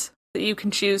necklace that you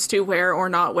can choose to wear or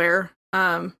not wear.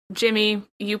 Jimmy,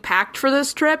 you packed for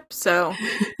this trip, so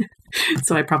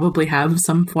So I probably have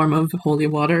some form of holy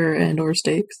water and or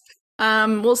stakes.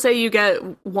 we'll say you get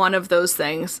one of those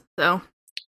things. So,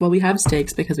 Well, we have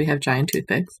stakes because we have giant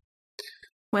toothpicks.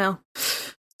 well,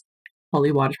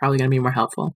 Holy water's probably going to be more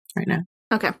helpful right now.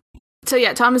 okay. So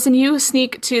yeah, Thomason, you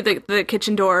sneak to the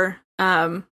kitchen door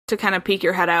to kind of peek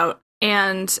your head out,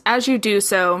 and as you do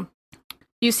so,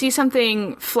 you see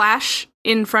something flash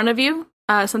in front of you,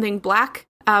 something black,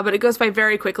 but it goes by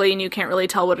very quickly, and you can't really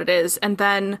tell what it is. And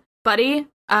then, Buddy,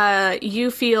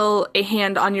 you feel a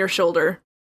hand on your shoulder.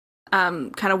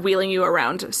 kind of wheeling you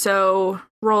around. So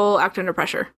roll act under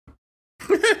pressure.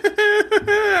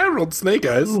 I rolled snake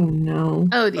eyes. Oh, no.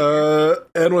 Oh, dear.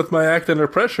 And with my act under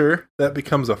pressure, that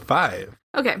becomes a 5.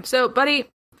 Okay, so buddy,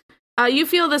 you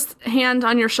feel this hand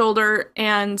on your shoulder,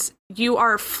 and you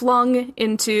are flung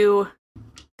into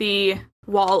the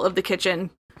wall of the kitchen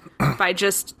by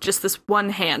just this one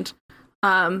hand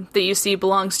that you see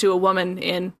belongs to a woman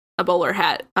in a bowler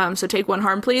hat. So take 1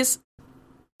 harm, please.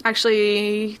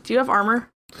 Actually, do you have armor?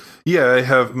 Yeah, I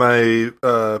have my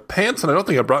pants, and I don't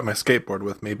think I brought my skateboard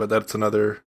with me, but that's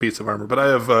another piece of armor. But I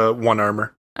have 1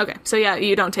 armor. Okay, so yeah,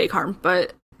 you don't take harm,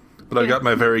 but I got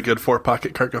my very good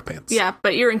 4-pocket cargo pants. yeah,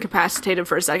 but you're incapacitated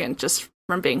for a second just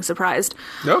from being surprised.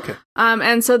 Okay.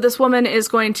 And so this woman is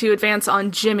going to advance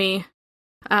on Jimmy.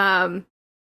 What are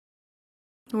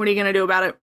you going to do about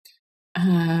it?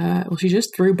 Well, she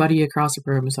just threw Buddy across the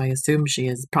room, so I assume she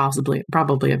is probably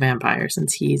a vampire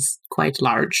since he's quite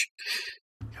large.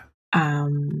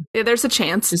 Yeah, there's a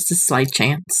chance. Just a slight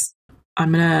chance.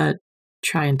 I'm gonna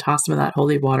try and toss some of that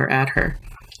holy water at her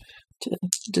to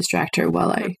distract her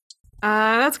while I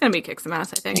That's going to be kick some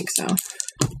ass, I think. think so.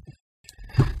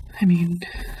 I mean,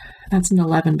 that's an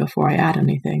 11 before I add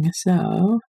anything,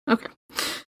 so... Okay.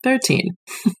 13.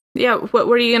 Yeah, what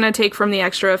are you going to take from the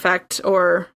extra effect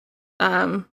or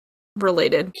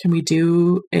related? Can we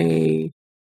do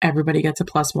everybody gets a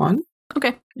 +1?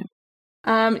 Okay.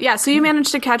 Yeah, so you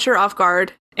manage to catch her off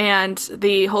guard, and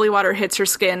the holy water hits her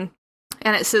skin,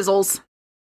 and it sizzles,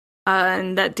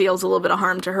 and that deals a little bit of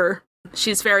harm to her.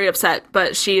 She's very upset,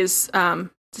 but she's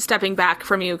stepping back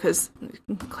from you because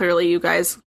clearly you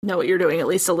guys know what you're doing at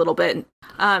least a little bit.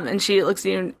 And she looks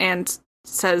at you and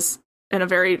says in a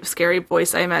very scary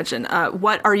voice, I imagine,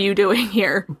 what are you doing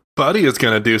here? Buddy is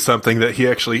going to do something that he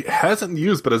actually hasn't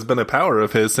used but has been a power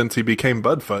of his since he became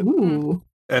Budfoot. Ooh.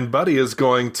 And Buddy is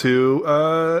going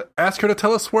to ask her to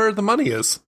tell us where the money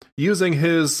is, using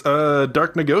his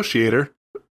Dark Negotiator,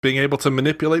 being able to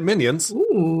manipulate minions,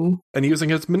 Ooh. and using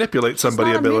his manipulate somebody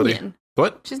She's not a ability. minion.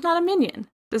 What? She's not a minion.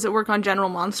 Does it work on general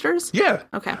monsters? Yeah.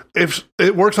 Okay. If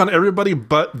it works on everybody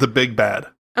but the big bad.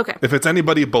 Okay. If it's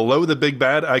anybody below the big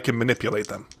bad, I can manipulate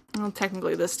them. Well,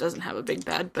 technically this doesn't have a big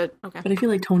bad, but okay. But I feel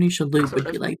like Tony Shalhoub Sort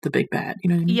would be of. like the big bad, you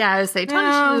know what I mean? Yeah, I would say Tony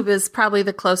Yeah. Shalhoub is probably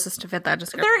the closest to fit that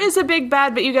description. There is a big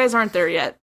bad, but you guys aren't there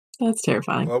yet. That's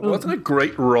terrifying. Well, it wasn't a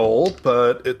great roll,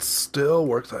 but it still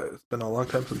works. It's been a long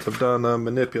time since I've done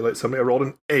manipulate somebody. I rolled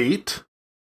an 8.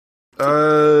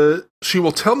 She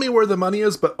will tell me where the money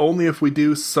is, but only if we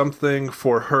do something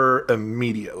for her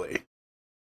immediately.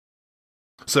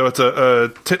 So it's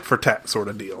a tit for tat sort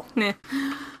of deal. Nah.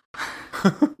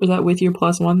 Was that with your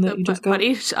 +1 that you just got?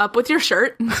 Buddy, up with your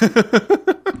shirt.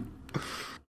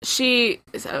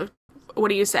 So, what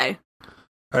do you say?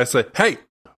 I say, hey,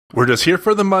 we're just here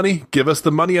for the money. Give us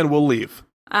the money and we'll leave.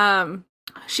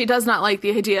 She does not like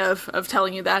the idea of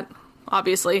telling you that,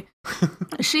 obviously.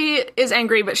 She is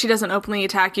angry, but she doesn't openly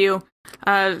attack you.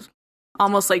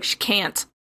 Almost like she can't,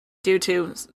 due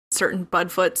to certain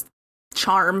Budfoot's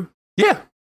charm. Yeah.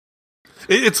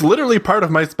 It's literally part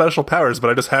of my special powers, but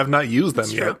I just have not used them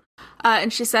It's yet. true.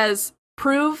 And she says,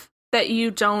 prove that you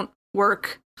don't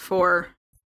work for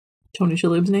Tony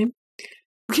Shalhoub's name?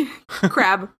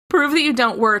 Crab. Prove that you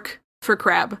don't work for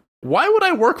Crab. Why would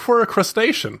I work for a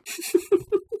crustacean?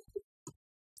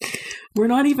 We're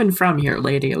not even from here,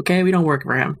 lady, okay? We don't work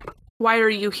for him. Why are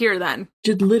you here then?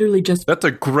 Just That's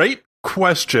a great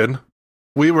question.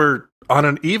 We were on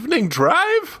an evening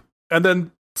drive, and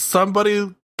then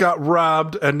somebody got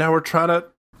robbed, and now we're trying to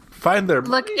find their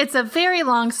Look, it's a very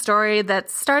long story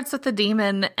that starts with the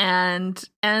demon and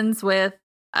ends with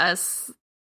us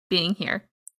being here.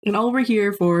 And all we're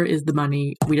here for is the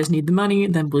money. We just need the money,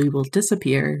 then we will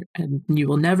disappear, and you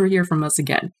will never hear from us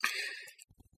again.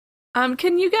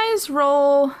 Can you guys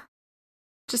roll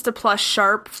just a plus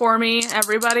sharp for me,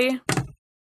 everybody?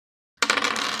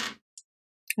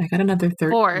 I got another 13.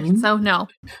 4, so no.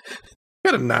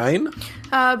 got a 9.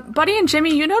 Buddy and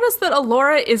Jimmy, you notice that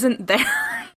Alora isn't there.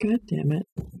 God damn it.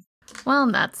 Well,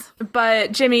 nuts.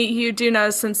 But Jimmy, you do know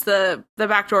since the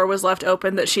back door was left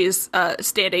open that she's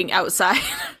standing outside,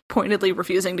 pointedly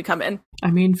refusing to come in.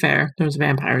 I mean, fair. There's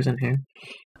vampires in here.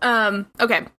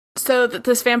 Okay, so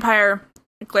this vampire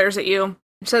glares at you,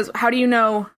 says, how do you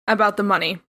know about the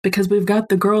money? Because we've got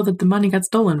the girl that the money got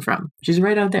stolen from. She's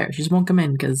right out there. She just won't come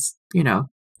in because, you know,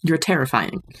 you're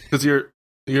terrifying. Because you're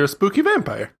a spooky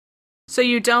vampire. So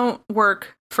you don't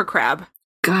work for Crab.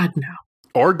 God, no.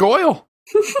 Or Goyle.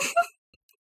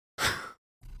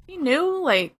 He knew,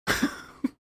 like...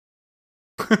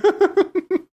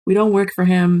 We don't work for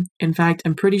him. In fact,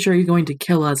 I'm pretty sure he's going to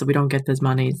kill us if we don't get this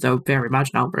money, so very much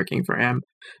not working for him.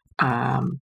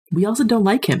 We also don't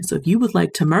like him, so if you would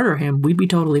like to murder him, we'd be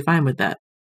totally fine with that.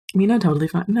 I mean, not totally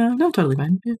fine. No, totally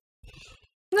fine. Yeah.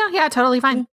 No, yeah, totally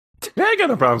fine. Yeah, I got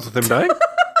no problems with him dying.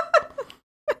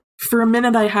 For a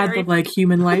minute, I had the, like,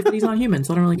 human life, but he's not human,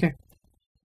 so I don't really care.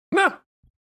 No.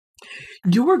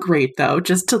 You're great, though,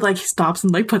 just to, like, stops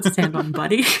and, like, puts his hand on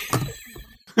Buddy.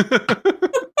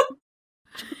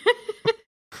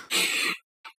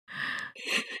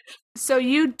 So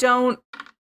you don't,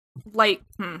 like,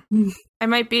 I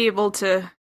might be able to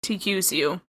use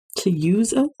you. To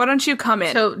use us? Why don't you come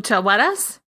in? To what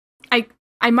us?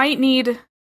 I might need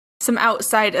some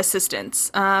outside assistance.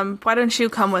 Why don't you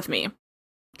come with me?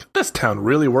 This town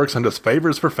really works on just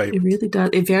favors for favors. It really does.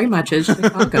 It very much is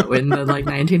Chicago in the, like,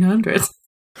 1900s.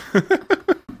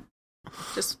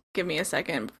 Just give me a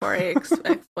second before I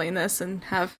explain this and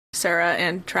have Sarah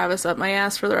and Travis up my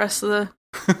ass for the rest of the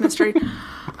mystery.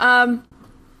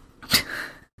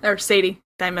 Or Sadie.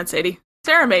 I meant Sadie.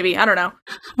 Sarah, maybe. I don't know.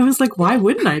 I was like, why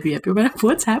wouldn't I be up here?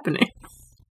 What's happening?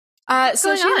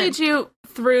 So she leads you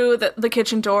through the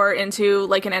kitchen door into,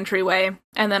 like, an entryway,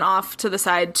 and then off to the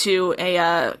side to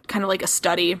a kind of like a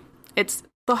study.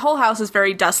 The whole house is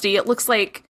very dusty. It looks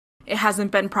like it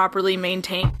hasn't been properly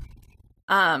maintained.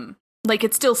 Like,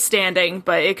 it's still standing,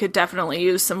 but it could definitely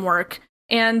use some work.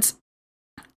 And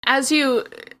as you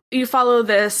follow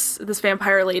this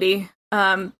vampire lady,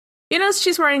 you notice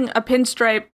she's wearing a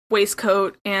pinstripe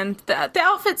waistcoat, and the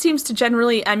outfit seems to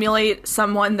generally emulate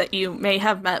someone that you may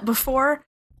have met before.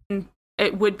 And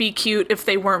it would be cute if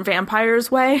they weren't vampires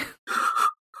way.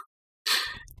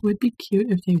 Would be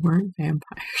cute if they weren't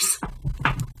vampires.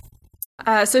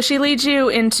 So she leads you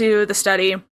into the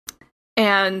study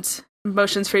and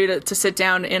motions for you to sit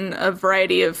down in a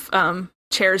variety of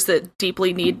chairs that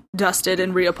deeply need dusted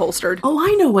and reupholstered. Oh,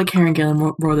 I know what Karen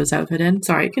Gillan wore this outfit in.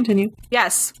 Sorry, continue.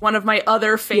 Yes, one of my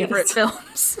other favorite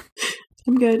films.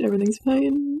 I'm good. Everything's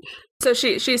fine. So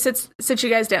she sits you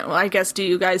guys down. Well, I guess, do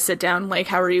you guys sit down? Like,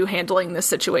 how are you handling this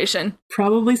situation?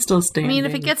 Probably still standing. I mean,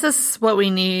 if it gets us what we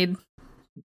need,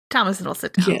 Thomason will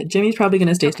sit down. Yeah, Jimmy's probably going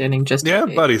to stay standing just in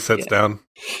case. Buddy sits down.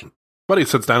 Buddy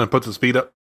sits down and puts his feet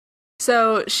up.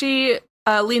 So she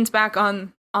leans back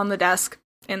on the desk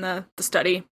in the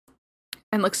study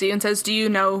and looks at you and says, do you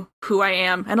know who I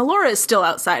am? And Alora is still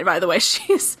outside, by the way.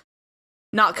 She's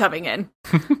not coming in.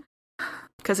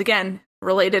 Because, again,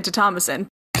 related to Thomason.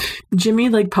 Jimmy,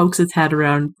 like, pokes his head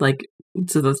around, like,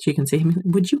 so that she can see him.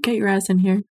 Would you get your ass in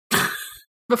here?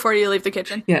 Before you leave the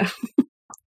kitchen? Yeah.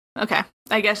 Okay.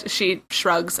 I guess she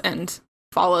shrugs and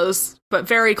follows, but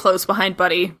very close behind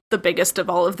Buddy, the biggest of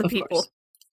all of the people.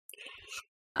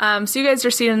 So you guys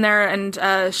are sitting there,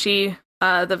 and she,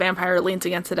 the vampire, leans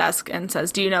against the desk and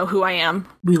says, do you know who I am?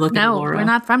 We look at Laura. We're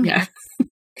not from here.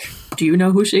 Do you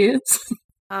know who she is?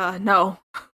 No.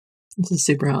 This is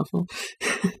super helpful.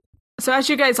 So as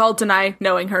you guys all deny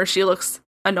knowing her, she looks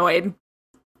annoyed.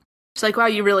 She's like, wow,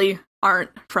 you really aren't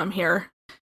from here.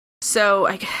 So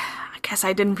I guess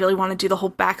I didn't really want to do the whole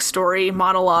backstory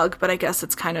monologue, but I guess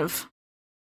it's kind of...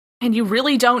 And you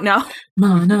really don't know?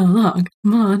 Monologue.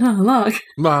 Monologue.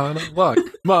 Monologue.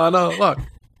 Monologue.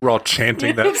 We're all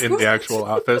chanting that in the actual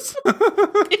office.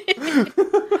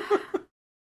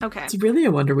 Okay. It's really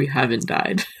a wonder we haven't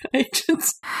died.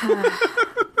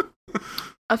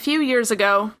 A few years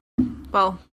ago,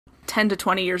 well, 10 to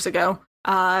 20 years ago,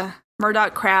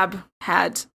 Murdoch Crab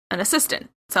had an assistant,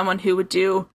 someone who would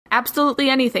do absolutely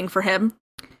anything for him.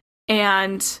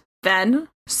 And then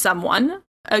someone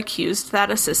accused that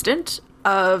assistant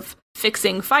of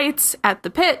fixing fights at the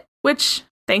pit, which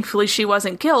thankfully she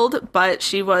wasn't killed, but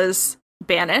she was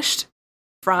banished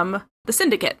from the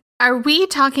syndicate. Are we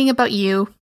talking about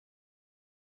you?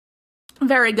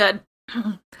 Very good.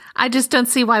 I just don't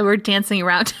see why we're dancing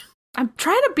around. I'm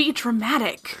trying to be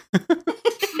dramatic.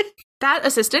 That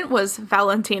assistant was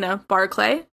Valentina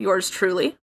Barclay, yours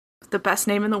truly. The best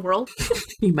name in the world.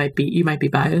 You might be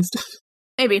biased.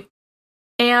 Maybe.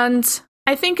 And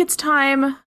I think it's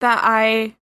time that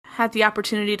I had the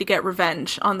opportunity to get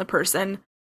revenge on the person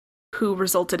who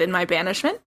resulted in my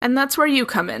banishment. And that's where you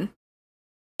come in.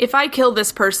 If I kill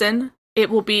this person, it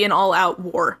will be an all-out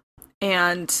war.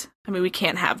 And, I mean, we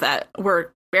can't have that. We're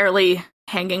barely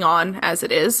hanging on as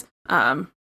it is.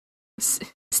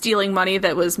 Stealing money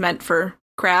that was meant for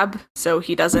Crab, so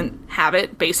he doesn't have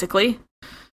it, basically.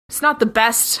 It's not the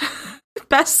best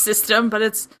system, but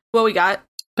it's what we got.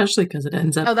 Especially because it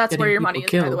ends up. Oh, that's where your money is,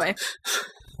 killed. By the way.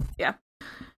 Yeah.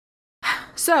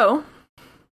 So,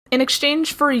 in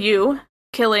exchange for you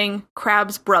killing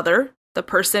Crab's brother, the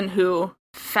person who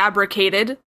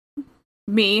fabricated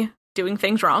me doing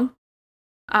things wrong,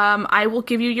 I will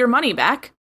give you your money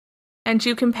back, and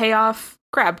you can pay off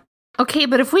Crab. Okay,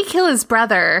 but if we kill his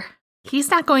brother,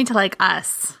 he's not going to like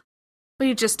us.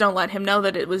 We just don't let him know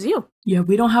that it was you. Yeah,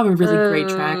 we don't have a really great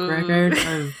track record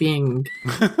of being...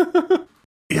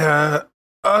 Yeah,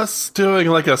 us doing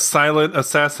like a silent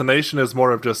assassination is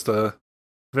more of just a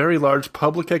very large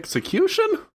public execution.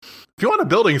 If you want a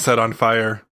building set on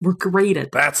fire, we're great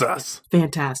at that. That's us.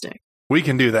 Fantastic. We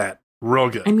can do that.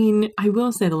 Real good. I mean, I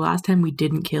will say the last time we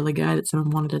didn't kill a guy that someone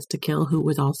wanted us to kill who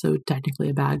was also technically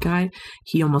a bad guy,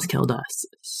 he almost killed us.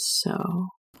 So...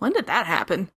 When did that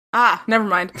happen? Ah, never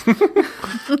mind.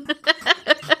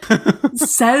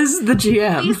 Says the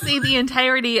GM. Please see the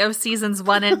entirety of seasons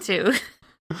 1 and 2.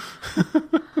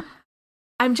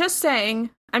 I'm just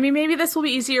saying, I mean, maybe this will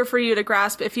be easier for you to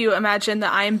grasp if you imagine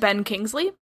that I am Ben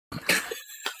Kingsley.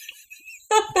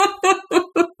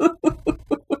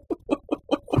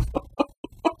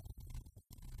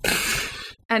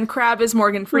 And Crab is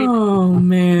Morgan Freeman. Oh,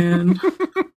 man.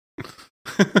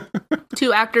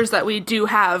 2 actors that we do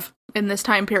have in this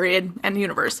time period and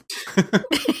universe.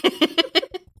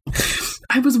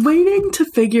 I was waiting to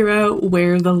figure out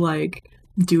where the, like,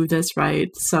 do this right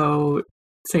so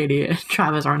Sadie and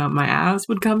Travis aren't up my ass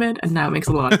would come in, and now it makes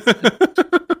a lot of sense.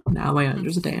 Now I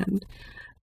understand.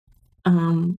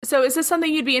 So is this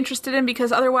something you'd be interested in?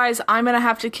 Because otherwise I'm going to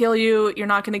have to kill you. You're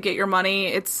not going to get your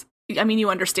money. I mean, you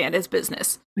understand, it's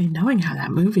business. I mean, knowing how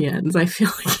that movie ends, I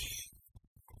feel like...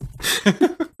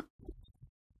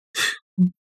 I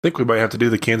think we might have to do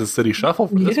the Kansas City Shuffle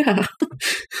for this. Yeah.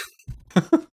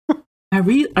 Are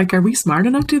we smart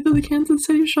enough to do the Kansas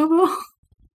City Shuffle?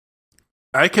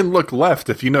 I can look left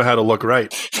if you know how to look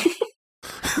right.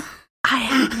 I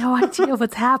have no idea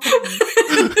what's happening.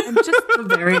 I'm just a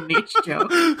very niche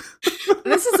joke.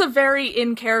 This is a very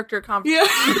in-character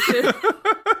conversation.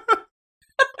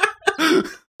 Yeah.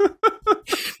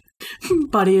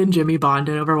 Buddy and Jimmy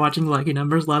bonded over watching Lucky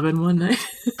Numbers 11 one night.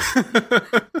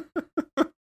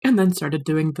 And then started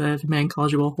doing the Man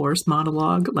Calls You a Horse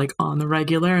monologue, like, on the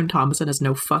regular, and Thomason has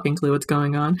no fucking clue what's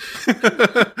going on. I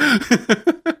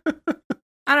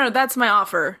don't know, that's my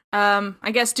offer.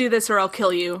 I guess do this or I'll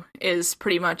kill you is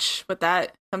pretty much what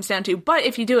that comes down to. But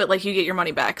if you do it, like, you get your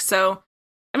money back. So,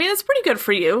 I mean, it's pretty good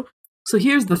for you. So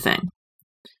here's the thing.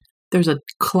 There's a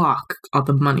clock on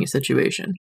the money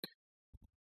situation.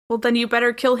 Well, then you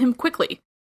better kill him quickly.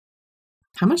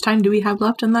 How much time do we have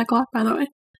left in that clock, by the way?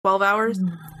 12 hours?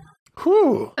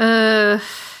 Whew. 12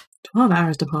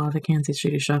 hours to pull off the Kansas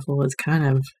City Shuffle is kind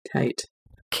of tight.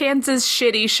 Kansas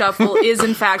Shitty Shuffle is,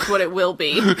 in fact, what it will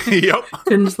be. Yep.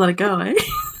 Couldn't just let it go, eh?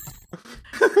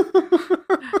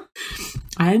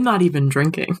 I am not even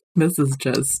drinking. This is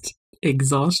just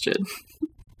exhaustion.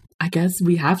 I guess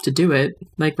we have to do it.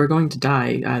 Like, we're going to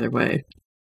die either way.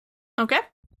 Okay.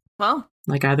 Well.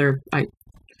 Like, I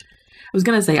was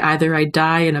gonna say either I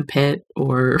die in a pit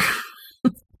or...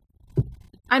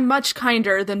 I'm much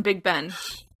kinder than Big Ben.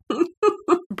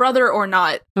 Brother or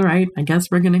not. Alright, I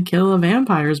guess we're gonna kill a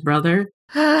vampire's brother.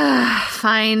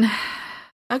 Fine.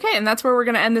 Okay, and that's where we're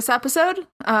gonna end this episode.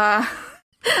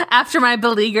 After my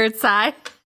beleaguered sigh.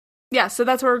 Yeah, so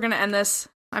that's where we're gonna end this.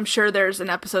 I'm sure there's an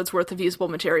episode's worth of usable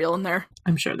material in there.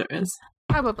 I'm sure there is.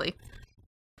 Probably.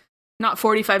 Not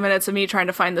 45 minutes of me trying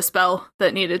to find the spell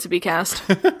that needed to be cast.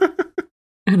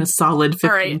 And a solid 15,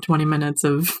 right. 20 minutes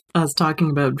of us talking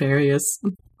about various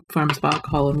forms of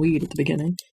alcohol and weed at the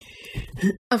beginning.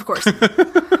 Of course.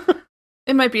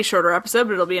 It might be a shorter episode,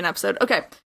 but it'll be an episode. Okay.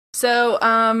 So,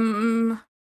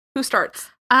 who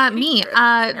starts? Me.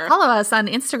 Follow us on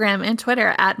Instagram and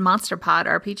Twitter at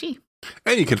MonsterPodRPG.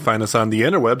 And you can find us on the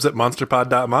interwebs at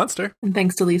monsterpod.monster. And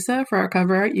thanks to Lisa for our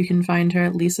cover art. You can find her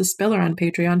at Lisa Spiller on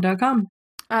patreon.com.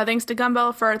 Thanks to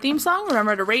Gumball for our theme song.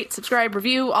 Remember to rate, subscribe,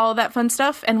 review, all of that fun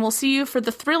stuff. And we'll see you for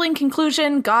the thrilling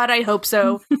conclusion, God, I hope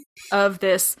so, of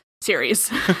this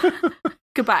series.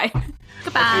 Goodbye.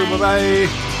 Goodbye. Bye-bye.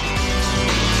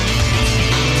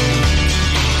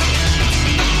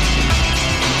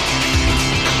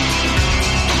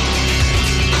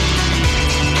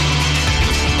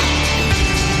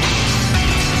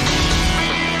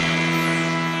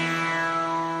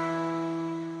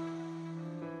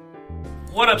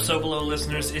 What up, So Below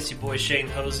listeners? It's your boy Shane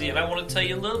Hosey, and I want to tell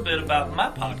you a little bit about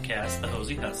my podcast, The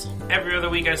Hosey Hustle. Every other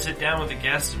week I sit down with a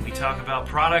guest and we talk about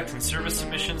product and service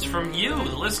submissions from you,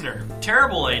 the listener.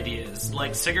 Terrible ideas,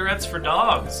 like cigarettes for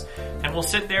dogs. And we'll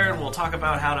sit there and we'll talk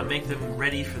about how to make them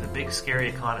ready for the big scary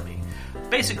economy.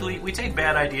 Basically, we take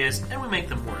bad ideas and we make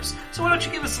them worse. So why don't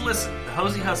you give us a listen? The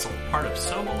Hosey Hustle, part of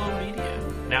So Below Media.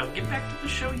 Now get back to the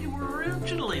show you were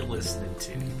originally listening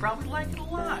to. You probably like it a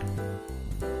lot.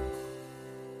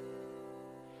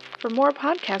 For more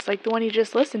podcasts like the one you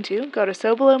just listened to, go to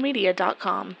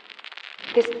SoBelowMedia.com.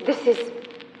 This is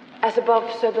as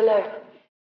above, so below.